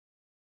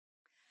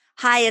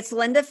Hi, it's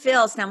Linda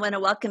Fields, and I want to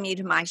welcome you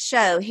to my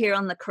show here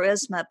on the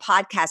Charisma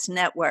Podcast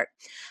Network.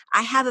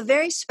 I have a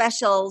very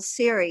special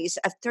series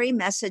of 3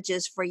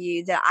 messages for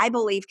you that I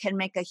believe can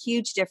make a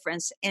huge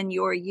difference in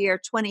your year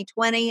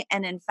 2020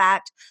 and, in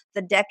fact,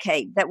 the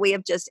decade that we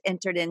have just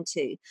entered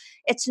into.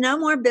 It's no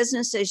more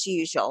business as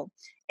usual.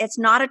 It's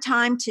not a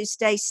time to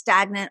stay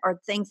stagnant or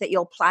think that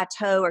you'll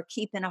plateau or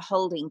keep in a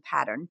holding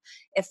pattern.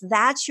 If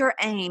that's your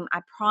aim,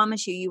 I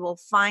promise you, you will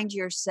find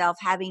yourself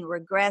having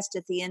regressed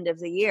at the end of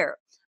the year.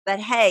 But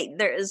hey,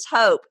 there is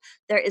hope.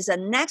 There is a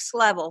next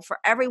level for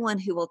everyone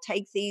who will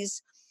take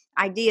these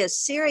ideas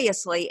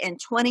seriously in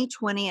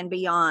 2020 and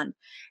beyond.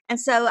 And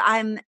so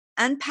I'm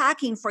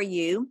unpacking for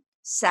you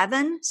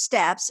 7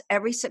 steps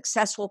every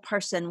successful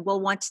person will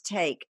want to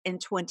take in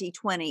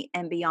 2020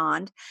 and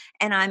beyond.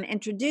 And I'm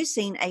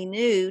introducing a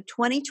new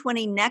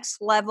 2020 next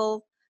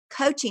level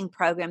coaching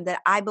program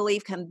that I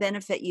believe can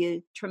benefit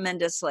you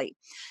tremendously.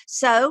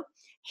 So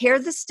here are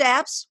the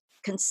steps.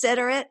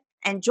 Consider it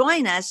and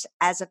join us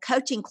as a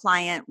coaching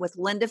client with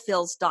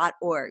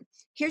lindafields.org.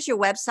 Here's your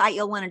website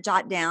you'll want to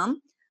jot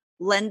down,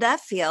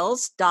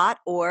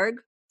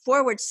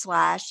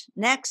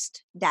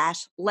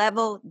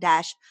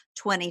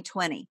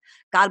 lindafields.org/next-level-2020.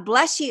 God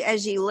bless you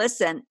as you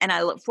listen, and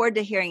I look forward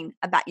to hearing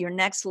about your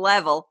next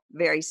level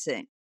very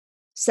soon.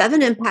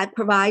 7 Impact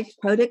provides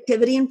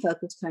productivity and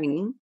focus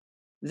training,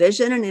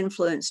 vision and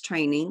influence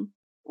training,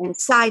 and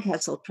side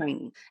hustle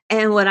training.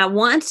 And what I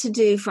want to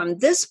do from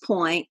this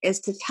point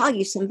is to tell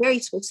you some very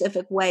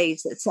specific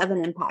ways that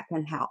 7 Impact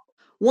can help.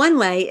 One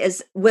way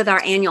is with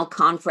our annual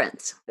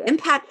conference.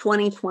 Impact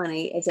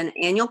 2020 is an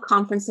annual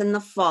conference in the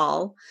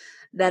fall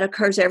that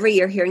occurs every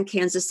year here in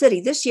Kansas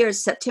City. This year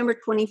is September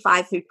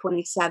 25 through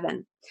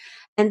 27.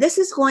 And this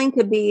is going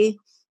to be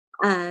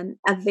a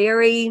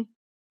very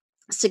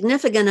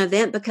significant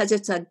event because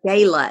it's a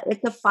gala.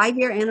 It's a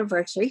 5-year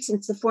anniversary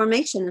since the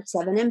formation of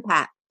 7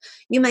 Impact.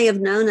 You may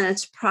have known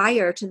us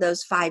prior to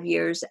those 5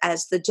 years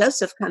as the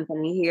Joseph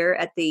Company here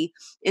at the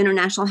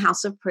International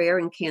House of Prayer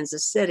in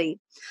Kansas City.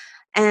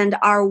 And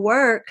our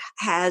work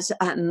has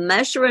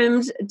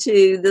mushroomed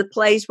to the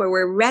place where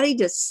we're ready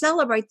to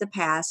celebrate the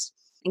past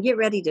and get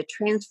ready to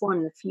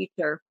transform the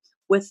future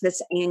with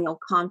this annual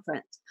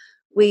conference.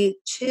 We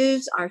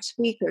choose our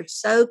speakers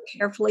so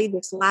carefully.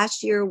 This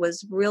last year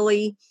was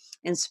really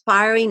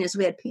inspiring as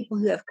we had people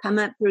who have come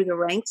up through the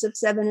ranks of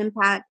 7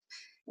 Impact,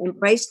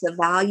 embraced the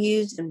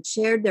values, and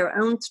shared their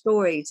own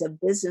stories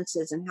of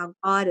businesses and how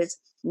God is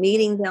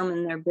meeting them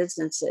in their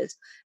businesses.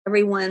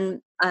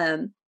 Everyone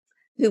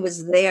who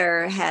was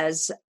there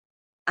has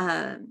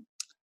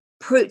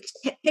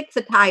kicked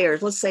the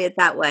tires, let's say it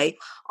that way,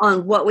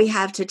 on what we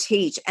have to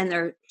teach, and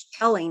they're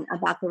telling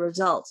about the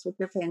results,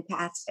 which are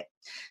fantastic.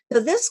 So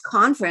this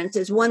conference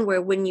is one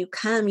where when you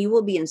come, you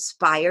will be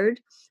inspired.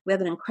 We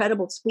have an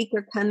incredible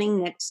speaker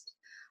coming next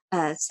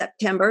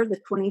September,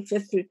 the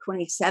 25th through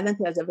 27th,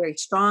 who has a very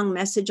strong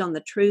message on the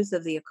truth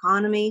of the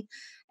economy,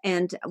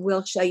 and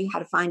we'll show you how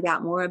to find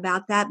out more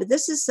about that. But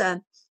this is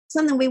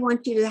something we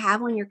want you to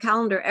have on your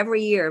calendar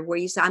every year where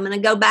you say, I'm going to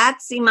go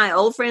back, see my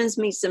old friends,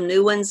 meet some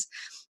new ones,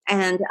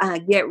 and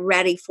get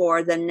ready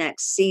for the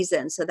next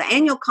season. So the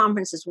annual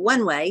conference is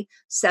one way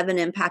 7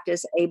 Impact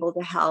is able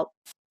to help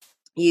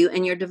you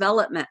in your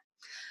development.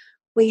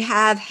 We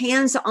have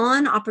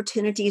hands-on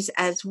opportunities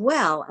as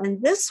well.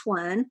 And this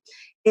one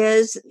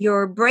is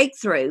your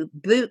Breakthrough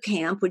Boot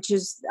Camp, which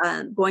is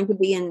going to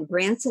be in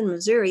Branson,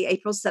 Missouri,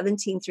 April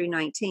 17 through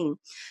 19.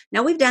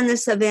 Now, we've done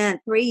this event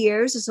 3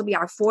 years. This will be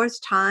our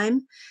 4th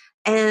time.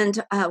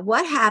 And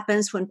what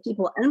happens when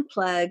people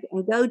unplug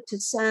and go to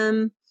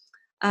some,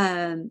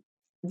 the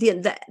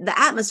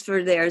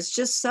atmosphere there is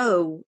just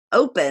so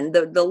open.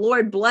 The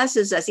Lord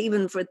blesses us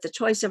even with the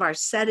choice of our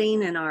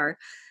setting and our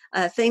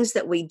things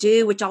that we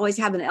do, which always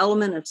have an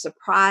element of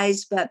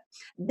surprise. But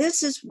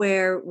this is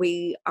where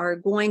we are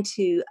going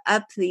to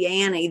up the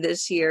ante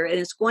this year, and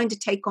it's going to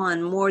take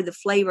on more the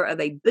flavor of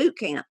a boot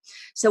camp.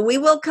 So we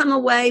will come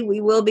away,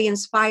 we will be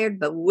inspired,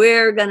 but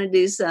we're going to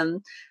do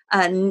some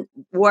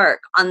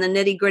work on the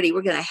nitty gritty.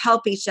 We're going to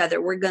help each other.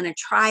 We're going to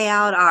try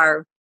out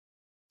our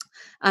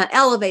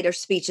elevator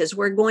speeches.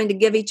 We're going to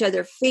give each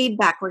other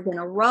feedback. We're going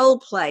to role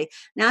play.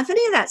 Now, if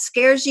any of that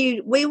scares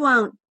you, we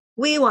won't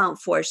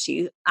force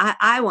you.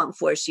 I won't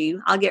force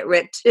you. I'll get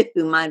Rick too,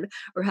 my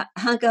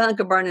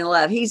hunka burning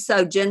love. He's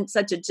such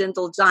a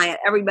gentle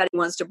giant. Everybody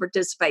wants to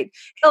participate.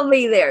 He'll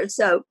be there.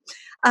 So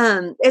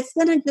it's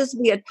going to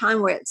just be a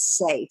time where it's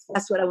safe.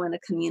 That's what I want to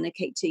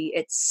communicate to you.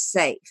 It's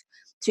safe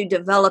to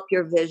develop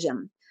your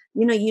vision.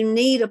 You know, you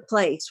need a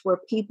place where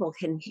people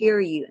can hear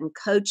you and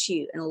coach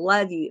you and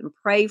love you and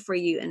pray for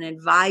you and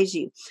advise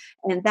you.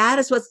 And that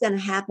is what's going to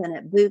happen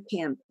at boot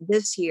camp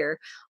this year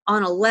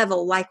on a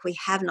level like we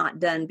have not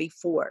done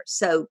before.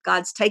 So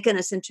God's taken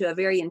us into a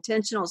very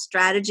intentional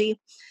strategy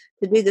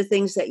to do the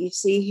things that you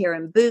see here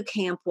in boot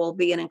camp. Will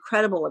be an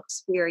incredible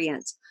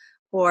experience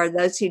for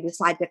those who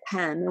decide to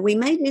come. And we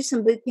may do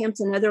some boot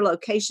camps in other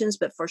locations,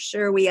 but for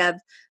sure we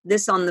have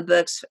this on the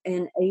books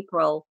in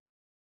April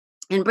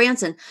in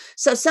Branson.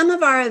 So some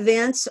of our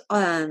events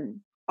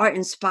are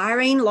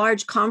inspiring,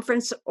 large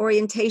conference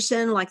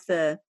orientation like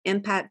the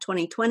Impact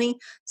 2020.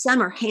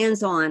 Some are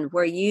hands-on,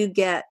 where you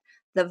get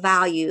the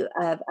value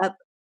of up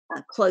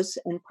close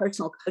and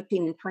personal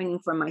coaching and training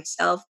from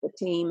myself, the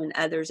team, and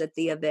others at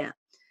the event.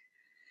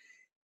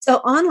 So,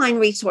 online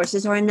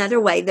resources are another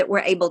way that we're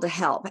able to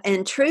help.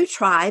 And True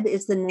Tribe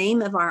is the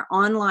name of our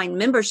online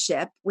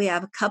membership. We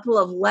have a couple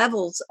of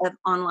levels of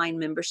online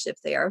membership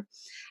there.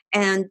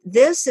 And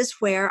this is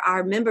where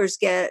our members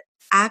get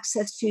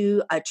access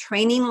to a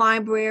training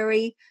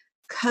library,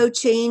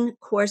 coaching,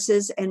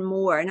 courses, and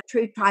more. And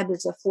True Tribe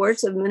is a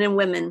force of men and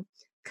women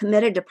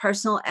committed to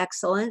personal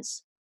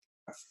excellence,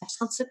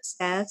 professional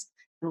success,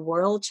 and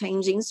world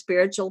changing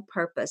spiritual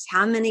purpose.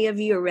 How many of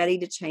you are ready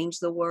to change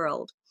the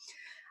world?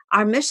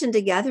 Our mission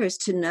together is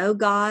to know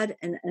God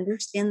and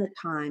understand the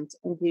times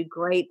and do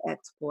great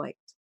exploits.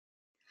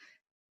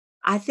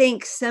 I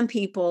think some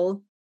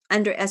people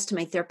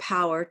underestimate their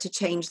power to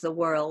change the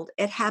world.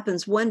 It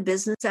happens one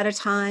business at a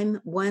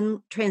time,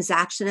 one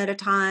transaction at a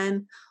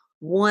time,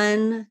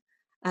 one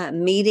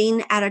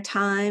meeting at a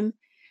time.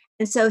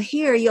 And so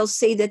here you'll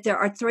see that there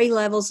are 3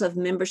 levels of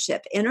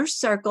membership. Inner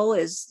Circle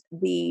is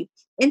the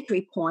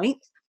entry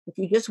point if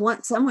you just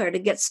want somewhere to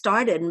get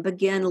started and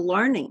begin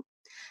learning.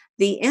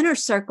 The Inner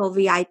Circle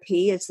VIP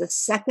is the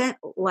second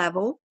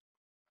level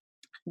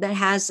that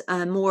has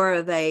more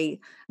of a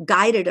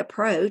guided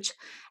approach.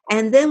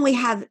 And then we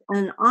have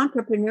an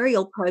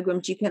entrepreneurial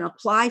program you can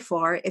apply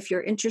for if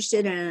you're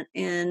interested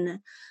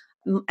in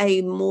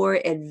a more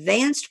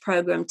advanced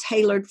program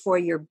tailored for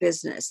your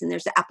business. And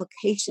there's an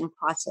application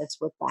process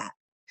with that.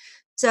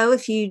 So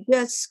if you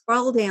just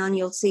scroll down,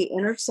 you'll see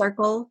Inner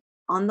Circle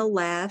on the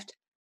left,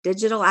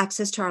 digital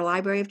access to our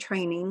library of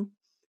training.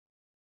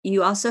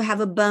 You also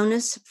have a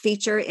bonus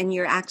feature in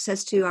your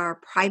access to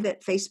our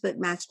private Facebook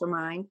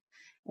mastermind,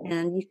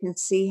 and you can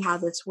see how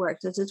this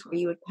works. This is where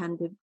you would come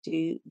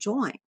to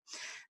join.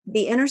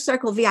 The Inner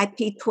Circle VIP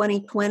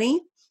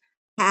 2020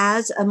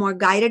 has a more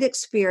guided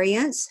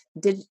experience,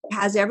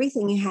 has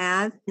everything you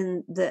have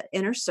in the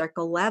Inner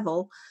Circle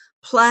level,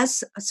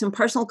 plus some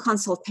personal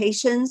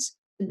consultations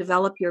to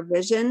develop your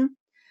vision.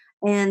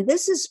 And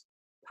this is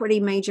pretty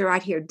major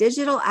right here.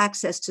 Digital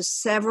access to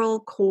several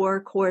core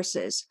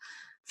courses.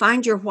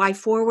 Find Your Why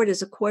Forward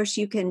is a course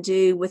you can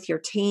do with your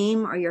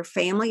team or your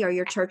family or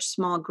your church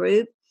small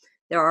group.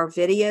 There are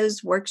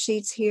videos,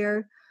 worksheets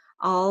here,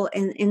 all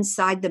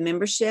inside the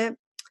membership.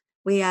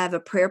 We have a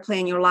Prayer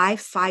Plan Your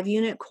Life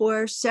 5-unit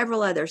course,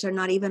 several others. They're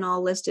not even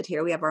all listed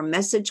here. We have our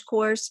message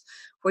course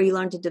where you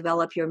learn to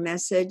develop your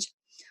message.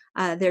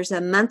 There's a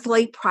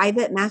monthly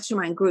private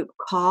mastermind group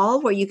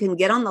call where you can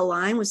get on the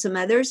line with some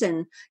others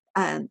and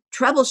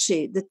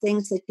troubleshoot the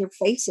things that you're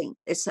facing.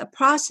 It's a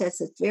process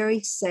that's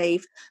very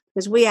safe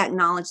because we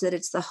acknowledge that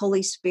it's the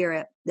Holy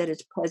Spirit that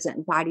is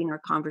present guiding our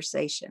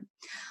conversation.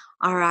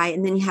 All right.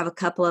 And then you have a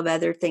couple of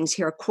other things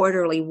here, a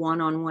quarterly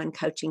one-on-one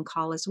coaching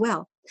call as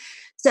well.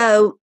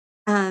 So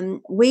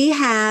we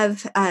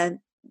have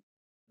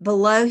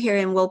below here,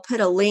 and we'll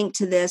put a link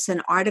to this,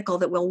 an article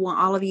that we'll want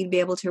all of you to be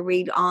able to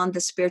read on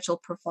the spiritual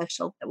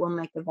professional that we'll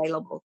make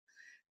available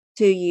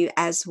to you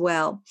as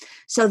well.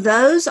 So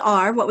those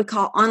are what we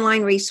call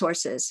online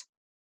resources.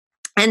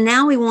 And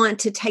now we want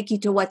to take you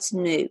to what's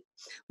new.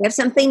 We have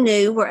something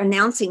new we're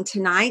announcing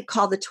tonight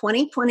called the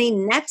 2020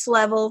 Next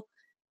Level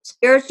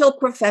Spiritual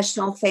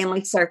Professional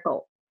Family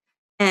Circle.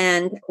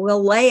 And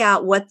we'll lay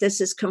out what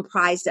this is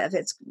comprised of.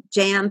 It's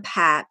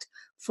jam-packed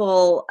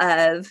full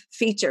of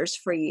features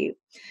for you.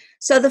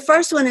 So the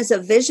first one is a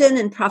vision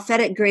and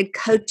prophetic grid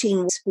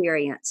coaching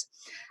experience.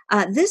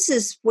 This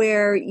is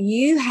where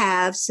you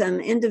have some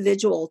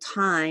individual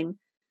time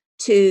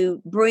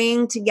to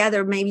bring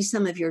together maybe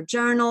some of your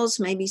journals,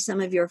 maybe some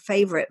of your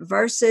favorite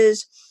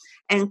verses,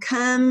 and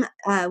come.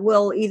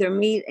 We'll either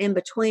meet in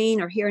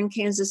between or here in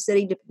Kansas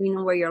City, depending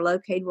on where you're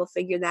located. We'll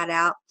figure that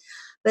out.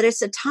 But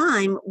it's a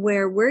time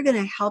where we're going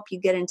to help you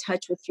get in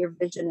touch with your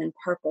vision and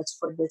purpose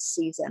for this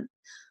season.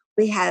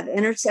 We have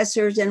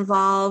intercessors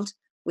involved.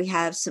 We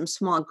have some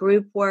small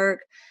group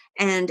work.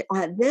 And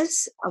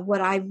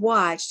what I've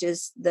watched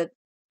is the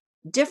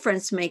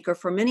difference maker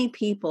for many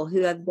people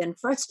who have been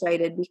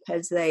frustrated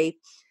because they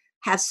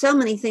have so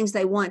many things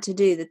they want to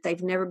do that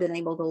they've never been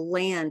able to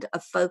land a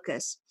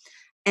focus.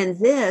 And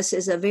this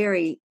is a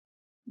very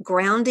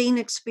grounding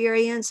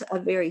experience, a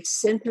very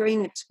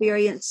centering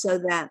experience, so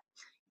that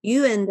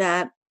you end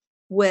up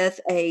with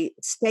a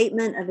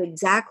statement of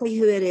exactly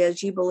who it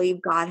is you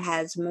believe God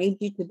has made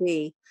you to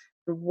be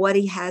and what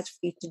he has for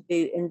you to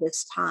do in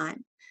this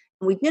time.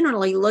 And we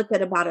generally look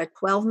at about a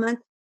 12-month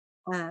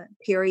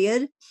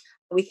period.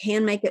 We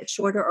can make it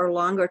shorter or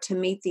longer to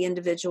meet the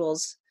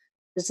individual's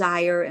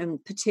desire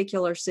and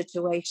particular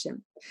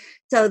situation.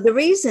 So the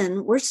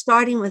reason we're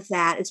starting with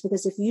that is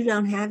because if you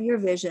don't have your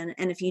vision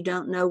and if you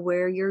don't know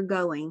where you're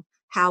going,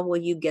 how will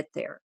you get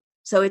there?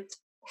 So it's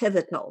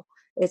pivotal.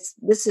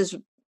 This is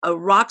a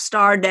rock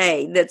star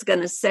day that's going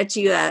to set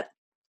you up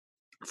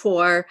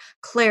for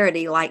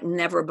clarity like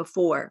never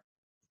before.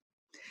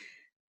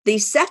 The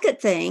second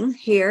thing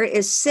here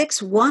is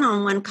 6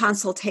 one-on-one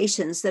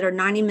consultations that are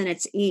 90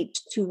 minutes each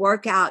to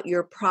work out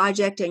your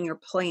project and your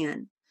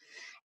plan.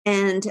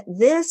 And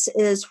this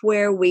is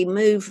where we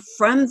move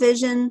from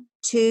vision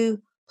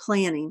to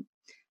planning.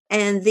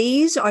 And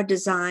these are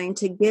designed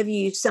to give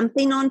you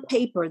something on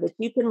paper that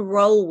you can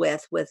roll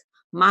with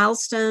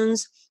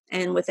milestones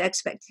and with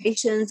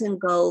expectations and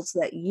goals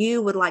that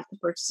you would like to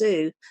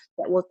pursue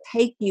that will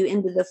take you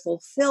into the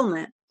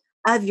fulfillment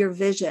of your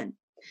vision.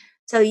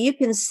 So you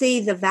can see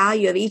the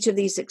value of each of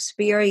these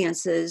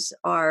experiences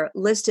are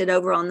listed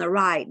over on the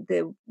right.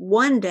 The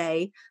one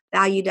day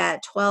valued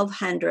at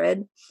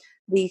 1,200,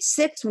 the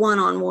 6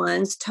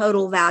 one-on-ones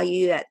total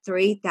value at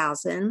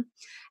 3,000.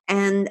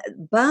 And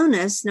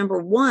bonus number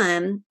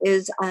one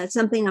is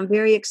something I'm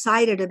very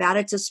excited about.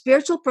 It's a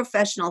spiritual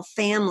professional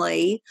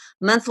family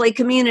monthly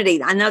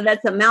community. I know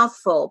that's a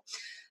mouthful,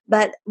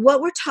 but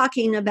what we're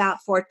talking about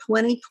for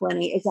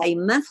 2020 is a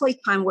monthly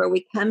time where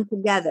we come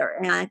together.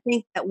 And I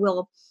think that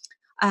we'll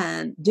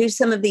do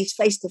some of these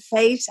face to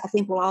face. I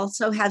think we'll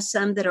also have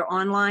some that are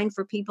online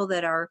for people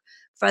that are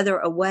further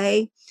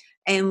away.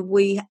 And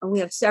we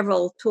have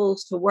several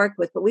tools to work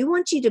with, but we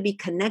want you to be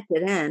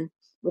connected in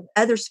with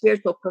other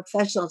spiritual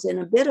professionals in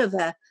a bit of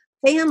a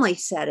family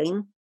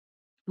setting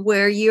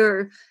where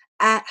you're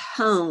at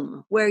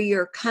home, where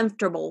you're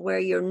comfortable, where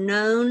you're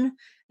known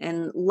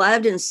and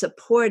loved and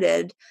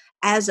supported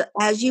as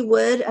you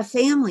would a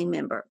family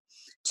member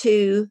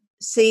to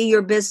see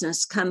your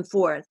business come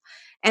forth.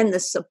 And the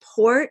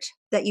support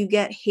that you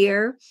get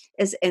here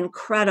is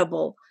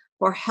incredible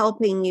for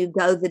helping you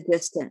go the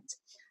distance.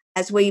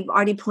 As we've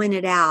already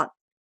pointed out,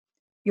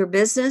 your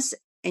business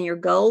and your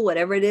goal,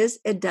 whatever it is,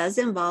 it does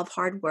involve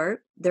hard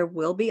work. There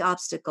will be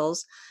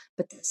obstacles,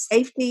 but the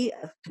safety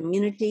of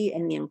community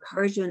and the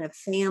encouragement of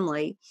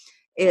family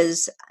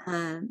is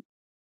the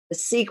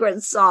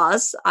secret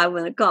sauce, I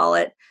want to call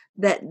it,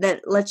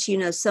 that lets you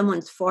know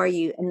someone's for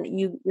you and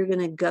that you're going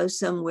to go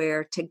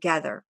somewhere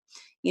together.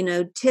 You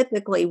know,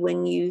 typically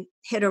when you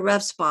hit a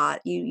rough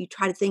spot, you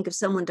try to think of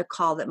someone to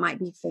call that might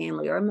be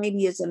family or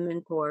maybe as a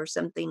mentor or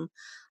something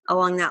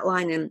along that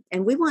line.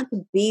 And we want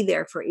to be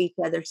there for each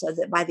other so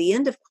that by the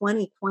end of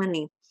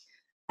 2020,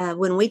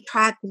 when we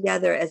track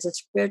together as a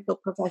spiritual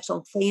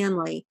professional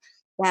family,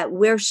 that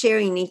we're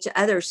sharing each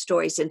other's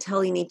stories and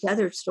telling each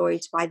other's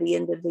stories by the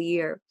end of the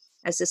year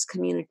as this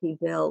community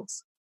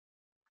builds.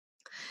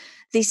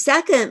 The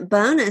second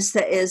bonus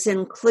that is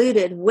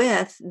included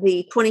with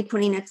the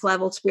 2020 Next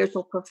Level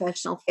Spiritual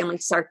Professional Family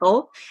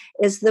Circle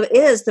is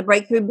the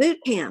Breakthrough Boot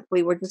Camp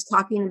we were just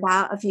talking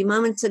about a few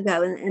moments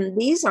ago. And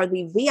these are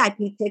the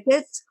VIP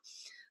tickets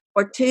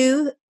for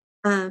two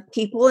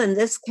people, and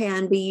this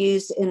can be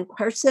used in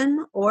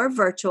person or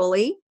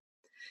virtually.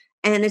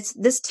 And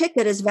this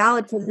ticket is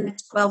valid for the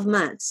next 12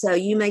 months. So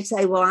you may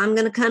say, well, I'm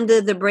going to come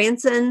to the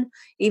Branson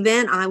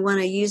event. I want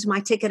to use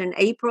my ticket in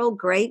April.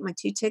 Great, my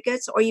 2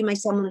 tickets. Or you may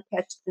say, I'm going to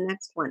catch the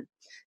next one.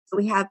 So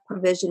we have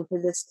provision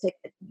for this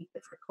ticket to be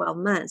good for 12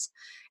 months.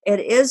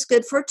 It is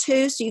good for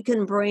 2, so you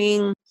can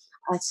bring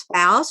a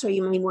spouse, or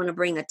you may want to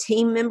bring a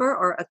team member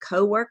or a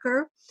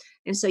coworker.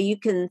 And so you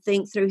can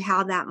think through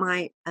how that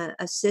might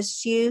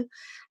assist you.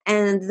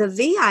 And the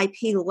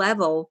VIP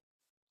level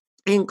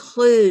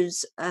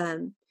includes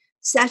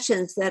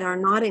sessions that are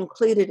not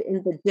included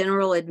in the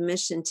general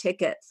admission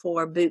ticket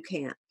for boot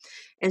camp.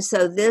 And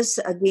so this,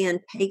 again,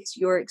 takes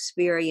your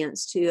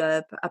experience to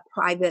a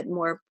private,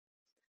 more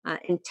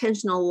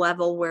intentional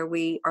level where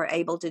we are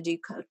able to do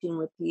coaching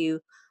with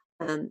you,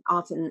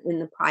 often in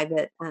the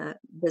private um,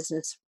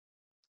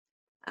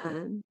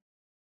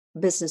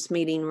 business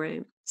meeting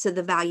room. So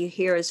the value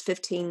here is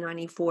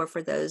 $15.94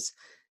 for those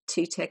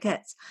 2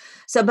 tickets.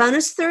 So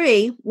bonus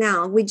 3.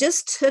 Now, we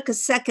just took a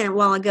second a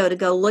while ago to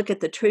go look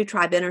at the True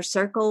Tribe Inner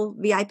Circle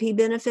VIP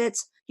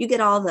benefits. You get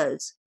all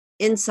those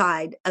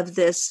inside of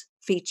this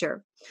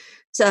feature.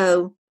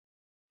 So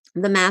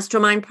the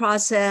mastermind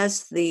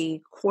process,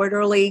 the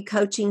quarterly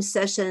coaching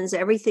sessions,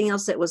 everything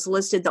else that was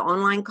listed, the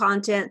online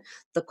content,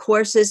 the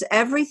courses,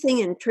 everything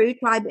in True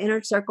Tribe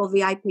Inner Circle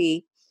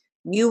VIP,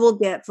 you will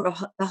get for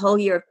the whole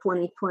year of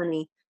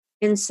 2020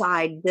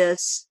 inside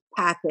this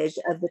package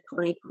of the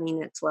 2020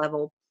 Next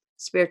Level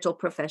Spiritual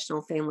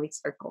Professional Family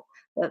Circle.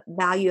 The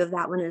value of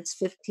that one is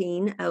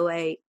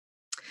 $15.08.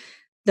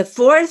 The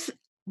fourth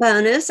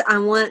bonus I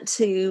want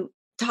to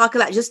talk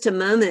about just a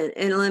moment,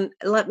 and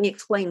let me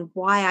explain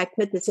why I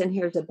put this in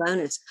here as a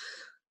bonus.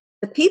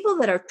 The people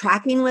that are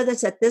tracking with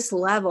us at this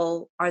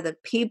level are the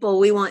people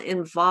we want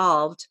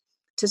involved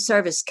to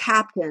serve as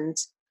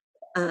captains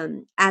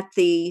at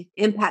the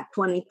Impact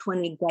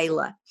 2020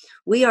 Gala.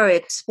 We are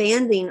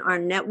expanding our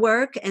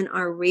network and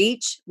our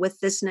reach with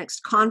this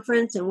next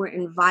conference, and we're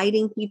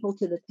inviting people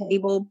to the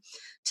table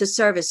to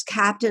serve as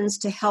captains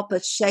to help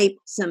us shape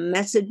some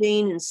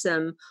messaging and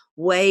some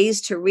ways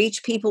to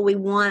reach people. We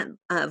want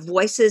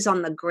voices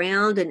on the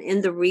ground and in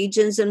the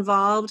regions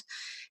involved.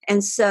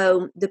 And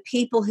so the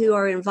people who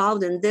are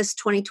involved in this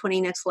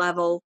 2020 Next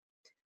Level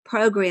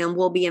program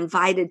will be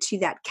invited to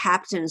that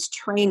captain's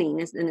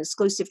training, an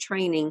exclusive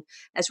training,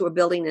 as we're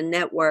building a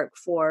network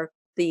for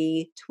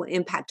the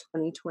Impact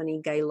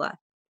 2020 Gala.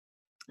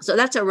 So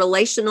that's a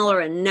relational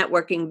or a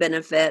networking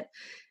benefit.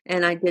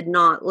 And I did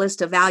not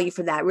list a value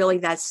for that. Really,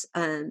 that's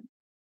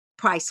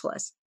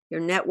priceless. Your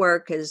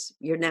network is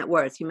your net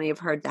worth. You may have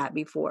heard that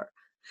before.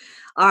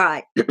 All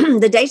right.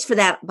 The dates for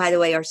that, by the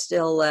way, are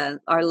still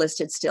are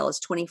listed still as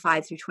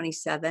 25 through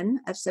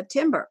 27 of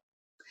September.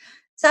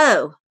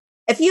 So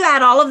if you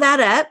add all of that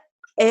up,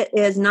 it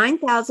is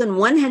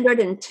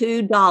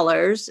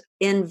 $9,102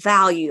 in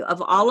value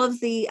of all of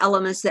the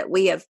elements that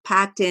we have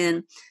packed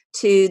in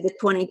to the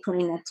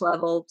 2020 Next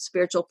Level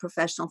Spiritual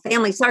Professional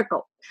Family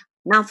Circle.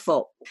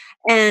 Mouthful.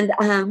 And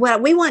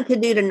what we want to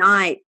do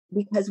tonight,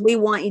 because we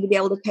want you to be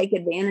able to take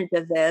advantage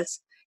of this,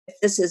 if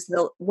this is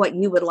what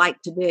you would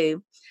like to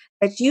do,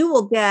 that you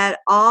will get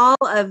all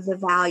of the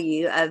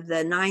value of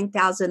the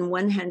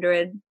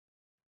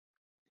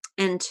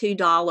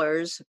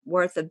 $9,102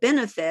 worth of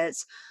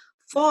benefits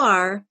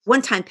for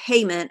one-time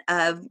payment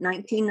of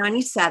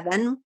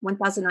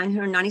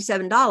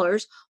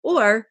 $1,997,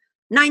 or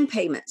 9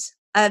 payments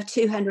of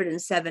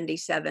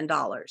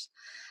 $277.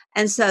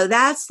 And so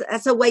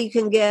that's a way you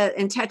can get,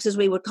 in Texas,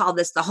 we would call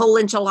this the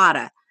whole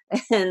enchilada.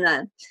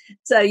 And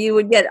so you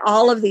would get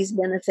all of these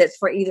benefits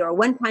for either a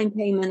one-time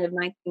payment of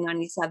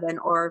 $19.97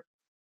 or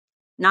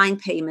 9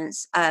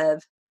 payments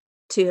of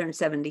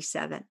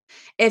 $277.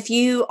 If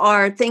you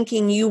are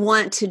thinking you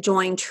want to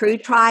join True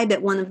Tribe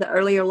at one of the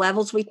earlier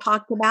levels we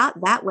talked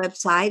about, that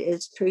website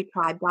is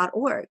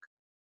truetribe.org.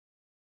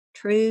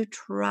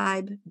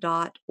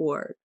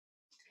 truetribe.org.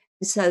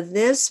 So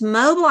this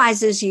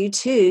mobilizes you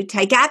to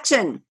take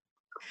action.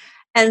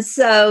 And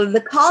so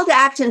the call to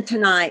action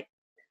tonight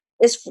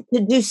is to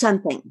do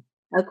something,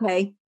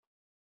 okay?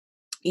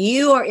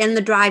 You are in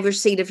the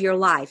driver's seat of your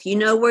life. You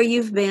know where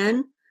you've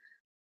been.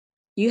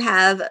 You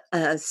have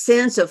a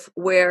sense of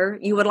where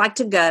you would like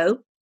to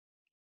go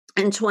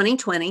in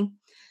 2020.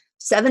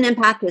 7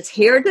 Impact is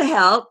here to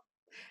help.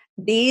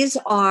 These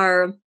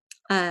are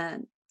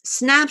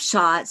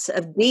snapshots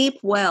of deep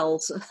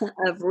wells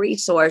of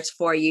resource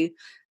for you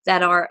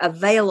that are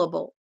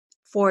available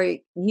for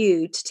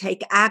you to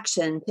take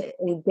action to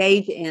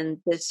engage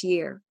in this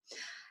year.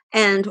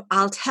 And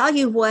I'll tell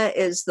you what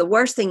is the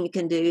worst thing you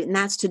can do, and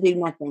that's to do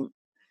nothing.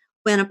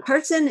 When a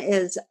person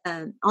is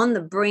on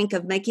the brink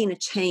of making a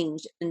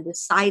change and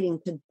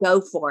deciding to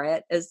go for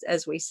it,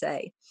 as we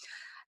say,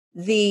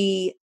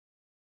 the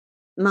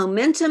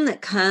momentum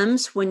that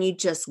comes when you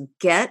just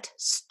get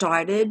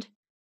started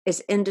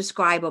is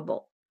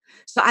indescribable.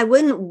 So I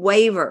wouldn't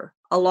waver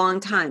a long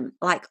time.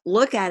 Like,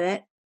 look at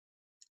it,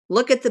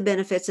 look at the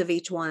benefits of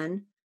each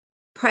one,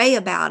 pray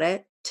about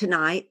it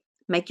tonight,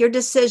 make your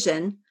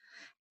decision,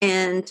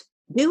 and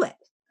do it.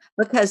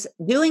 Because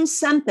doing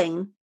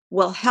something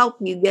will help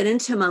you get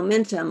into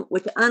momentum,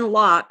 which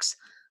unlocks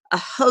a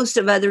host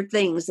of other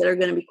things that are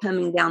going to be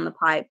coming down the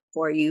pipe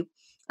for you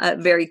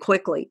very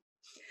quickly.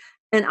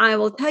 And I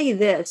will tell you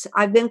this,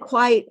 I've been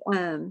quite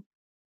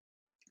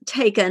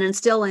taken, and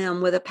still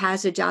am, with a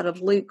passage out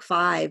of Luke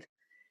 5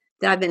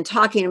 that I've been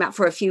talking about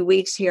for a few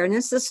weeks here. And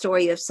it's the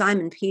story of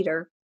Simon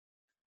Peter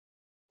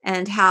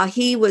and how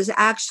he was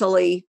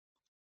actually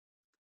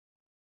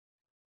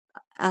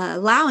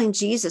allowing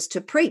Jesus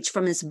to preach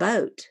from his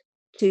boat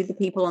to the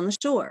people on the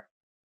shore.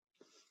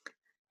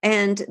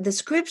 And the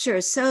scripture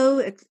is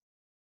so,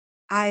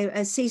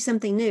 I see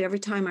something new every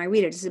time I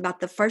read it. It's about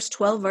the first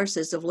 12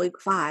 verses of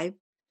Luke 5.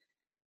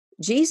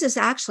 Jesus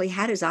actually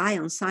had his eye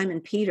on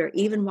Simon Peter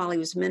even while he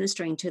was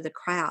ministering to the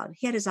crowd.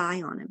 He had his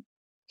eye on him.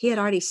 He had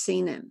already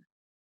seen him.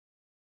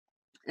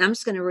 And I'm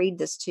just going to read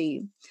this to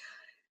you.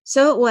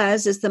 So it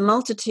was, as the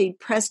multitude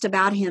pressed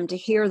about him to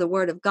hear the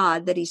word of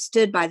God, that he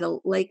stood by the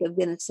lake of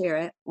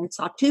Gennesaret and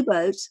saw 2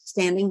 boats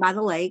standing by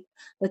the lake,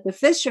 but the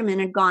fishermen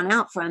had gone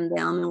out from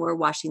them and were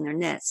washing their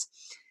nets.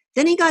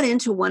 Then he got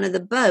into one of the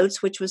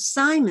boats, which was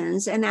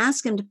Simon's, and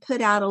asked him to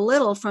put out a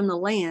little from the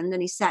land,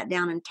 and he sat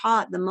down and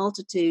taught the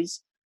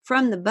multitudes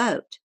from the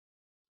boat.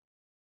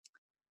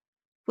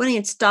 When he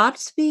had stopped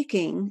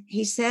speaking,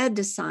 he said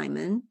to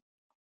Simon,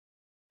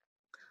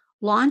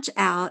 "Launch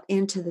out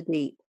into the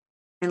deep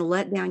and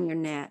let down your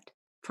net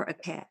for a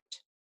catch."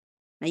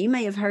 Now, you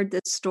may have heard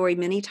this story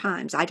many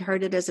times. I'd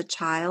heard it as a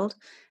child,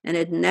 and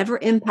it never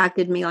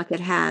impacted me like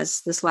it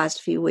has this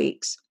last few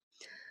weeks.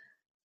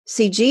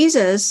 See,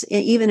 Jesus,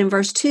 even in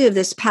verse 2 of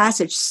this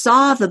passage,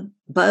 saw the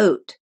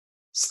boat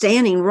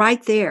standing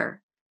right there.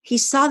 He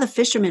saw the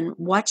fishermen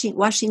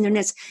washing their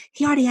nets.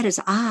 He already had his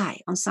eye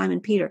on Simon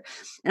Peter.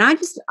 And I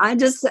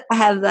just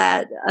have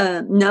that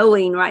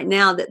knowing right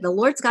now that the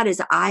Lord's got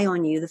his eye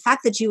on you. The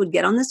fact that you would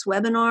get on this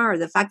webinar, or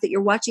the fact that you're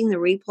watching the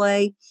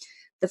replay,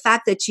 the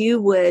fact that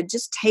you would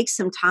just take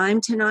some time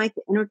tonight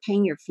to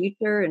entertain your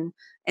future and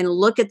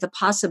look at the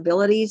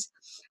possibilities.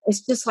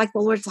 It's just like the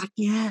Lord's like,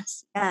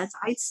 yes, I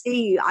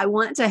see you. I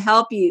want to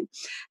help you.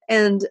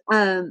 And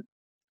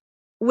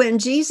when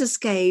Jesus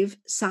gave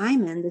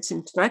Simon this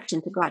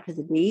instruction to go out to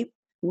the deep,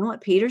 you know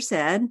what Peter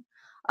said?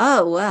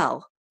 Oh,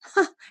 well,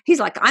 he's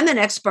like, I'm an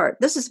expert.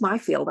 This is my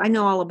field. I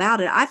know all about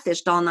it. I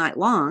fished all night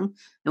long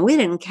and we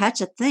didn't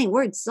catch a thing.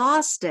 We're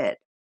exhausted.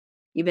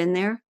 You been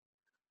there?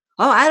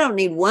 Oh, I don't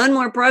need one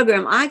more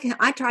program.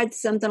 I tried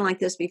something like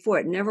this before.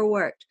 It never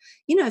worked.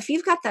 If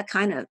you've got that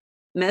kind of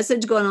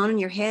message going on in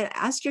your head,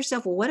 ask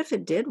yourself, well, what if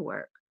it did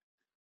work?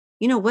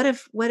 What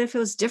if it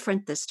was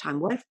different this time?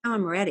 What if now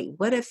I'm ready?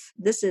 What if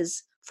this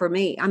is for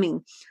me? I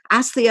mean,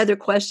 ask the other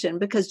question,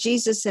 because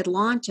Jesus said,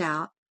 launch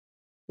out,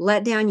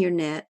 let down your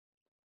net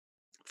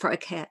for a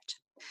catch.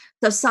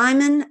 So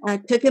Simon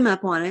took him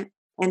up on it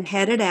and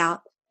headed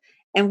out.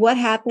 And what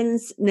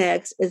happens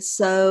next is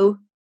so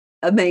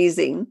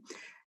amazing.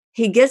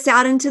 He gets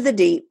out into the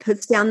deep,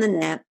 puts down the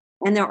net,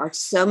 and there are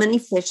so many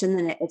fish in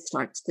the net, it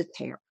starts to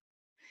tear.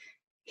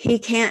 He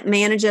can't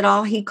manage it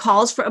all. He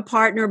calls for a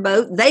partner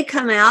boat. They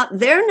come out.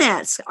 Their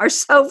nets are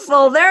so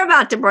full, they're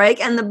about to break,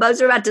 and the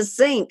boats are about to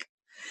sink.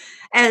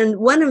 And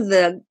one of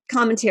the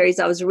commentaries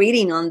I was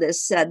reading on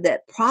this said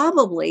that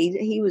probably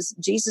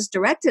Jesus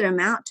directed him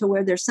out to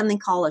where there's something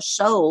called a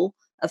shoal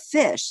of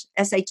fish,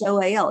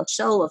 SHOAL, a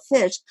shoal of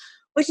fish,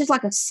 which is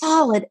like a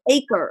solid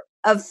acre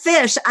of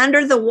fish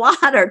under the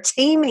water,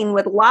 teeming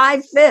with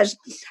live fish.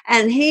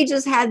 And he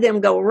just had them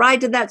go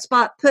right to that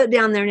spot, put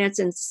down their nets,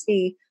 and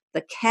see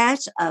the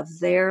catch of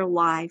their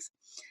life.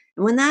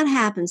 And when that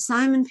happened,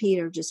 Simon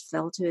Peter just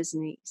fell to his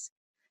knees.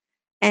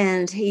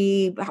 And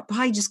he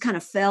probably just kind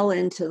of fell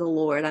into the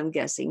Lord, I'm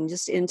guessing,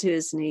 just into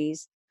his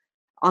knees,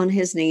 on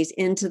his knees,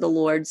 into the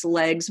Lord's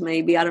legs,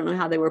 maybe. I don't know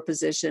how they were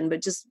positioned,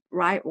 but just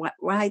right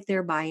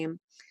there by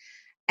him.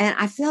 And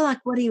I feel like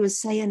what he was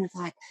saying is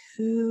like,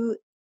 who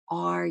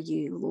are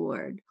you,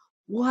 Lord?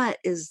 What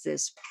is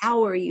this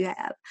power you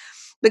have?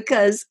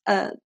 Because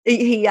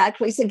he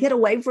actually said, get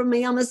away from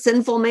me. I'm a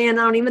sinful man.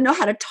 I don't even know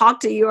how to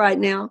talk to you right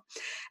now.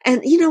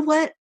 And you know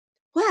what?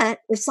 What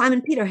if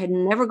Simon Peter had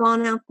never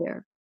gone out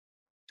there?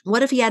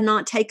 What if he had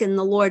not taken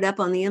the Lord up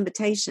on the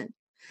invitation?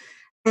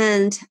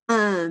 And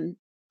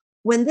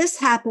when this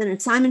happened,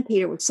 and Simon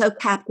Peter was so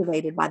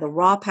captivated by the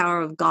raw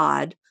power of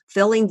God,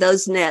 filling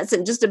those nets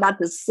and just about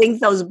to sink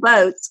those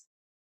boats,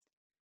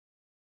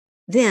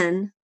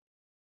 then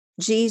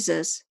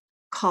Jesus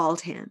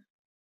called him.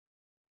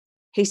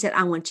 He said,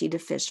 I want you to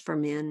fish for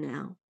men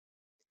now.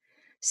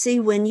 See,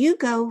 when you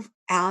go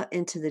out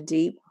into the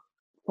deep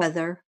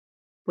weather,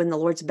 when the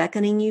Lord's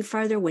beckoning you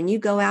further, when you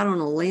go out on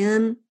a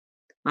limb,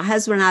 my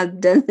husband and I have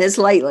done this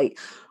lately.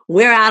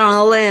 We're out on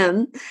a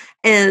limb,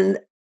 and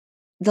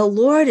the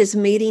Lord is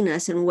meeting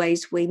us in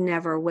ways we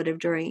never would have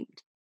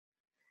dreamed.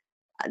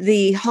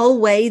 The whole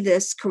way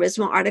this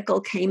charisma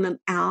article came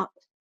about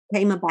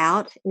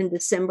in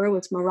December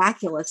was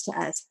miraculous to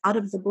us, out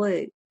of the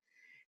blue.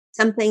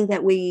 Something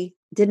that we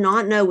did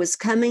not know was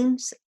coming,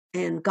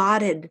 and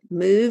God had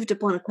moved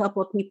upon a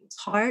couple of people's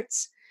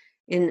hearts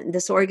in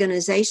this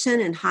organization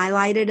and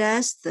highlighted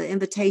us. The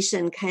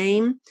invitation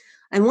came.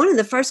 And one of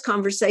the first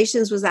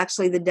conversations was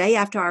actually the day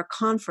after our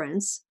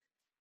conference,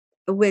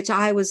 which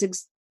I was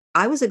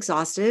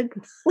exhausted,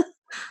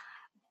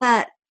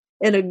 but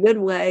in a good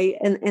way.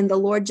 And the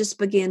Lord just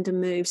began to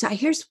move. So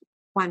here's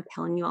why I'm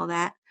telling you all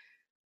that.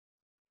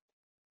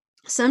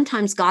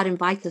 Sometimes God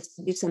invites us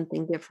to do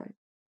something different.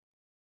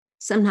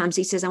 Sometimes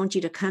he says, I want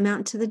you to come out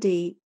into the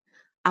deep.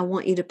 I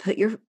want you to put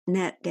your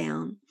net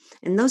down.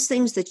 And those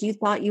things that you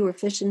thought you were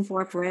fishing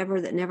for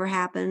forever that never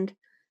happened,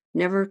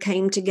 never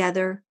came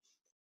together,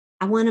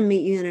 I want to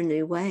meet you in a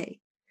new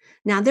way.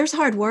 Now, there's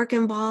hard work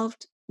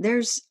involved.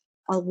 There's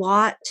a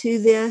lot to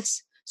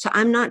this. So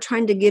I'm not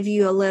trying to give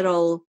you a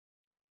little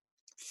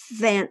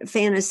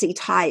fantasy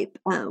type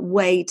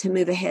way to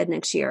move ahead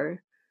next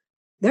year.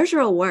 There's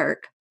real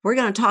work. We're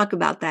going to talk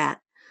about that.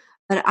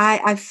 But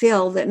I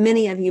feel that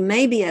many of you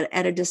may be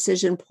at a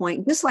decision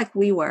point, just like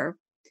we were.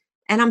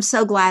 And I'm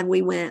so glad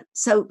we went.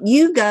 So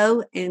you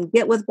go and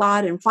get with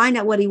God and find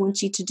out what he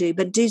wants you to do,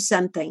 but do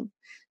something.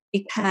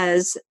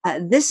 Because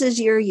this is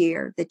your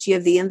year that you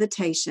have the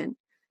invitation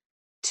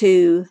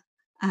to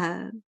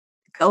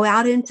go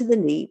out into the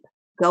deep,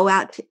 go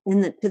out to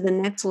the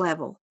next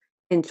level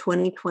in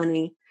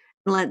 2020,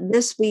 and let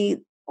this be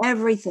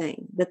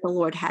everything that the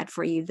Lord had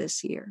for you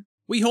this year.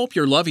 We hope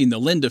you're loving the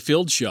Linda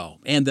Field Show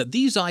and that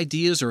these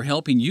ideas are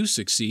helping you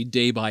succeed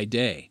day by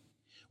day.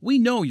 We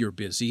know you're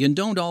busy and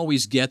don't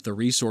always get the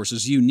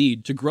resources you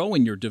need to grow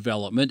in your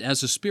development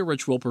as a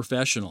spiritual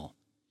professional.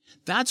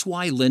 That's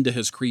why Linda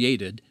has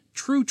created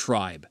True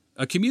Tribe,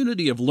 a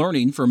community of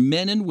learning for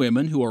men and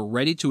women who are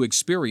ready to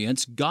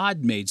experience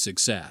God-made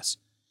success.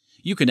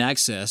 You can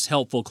access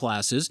helpful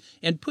classes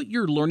and put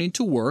your learning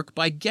to work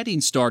by getting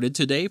started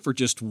today for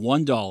just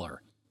 $1.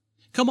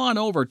 Come on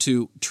over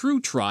to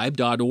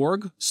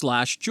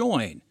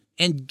truetribe.org/join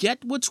and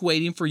get what's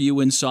waiting for you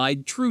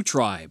inside True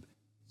Tribe.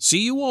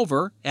 See you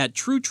over at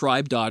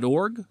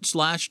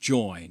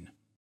truetribe.org/join.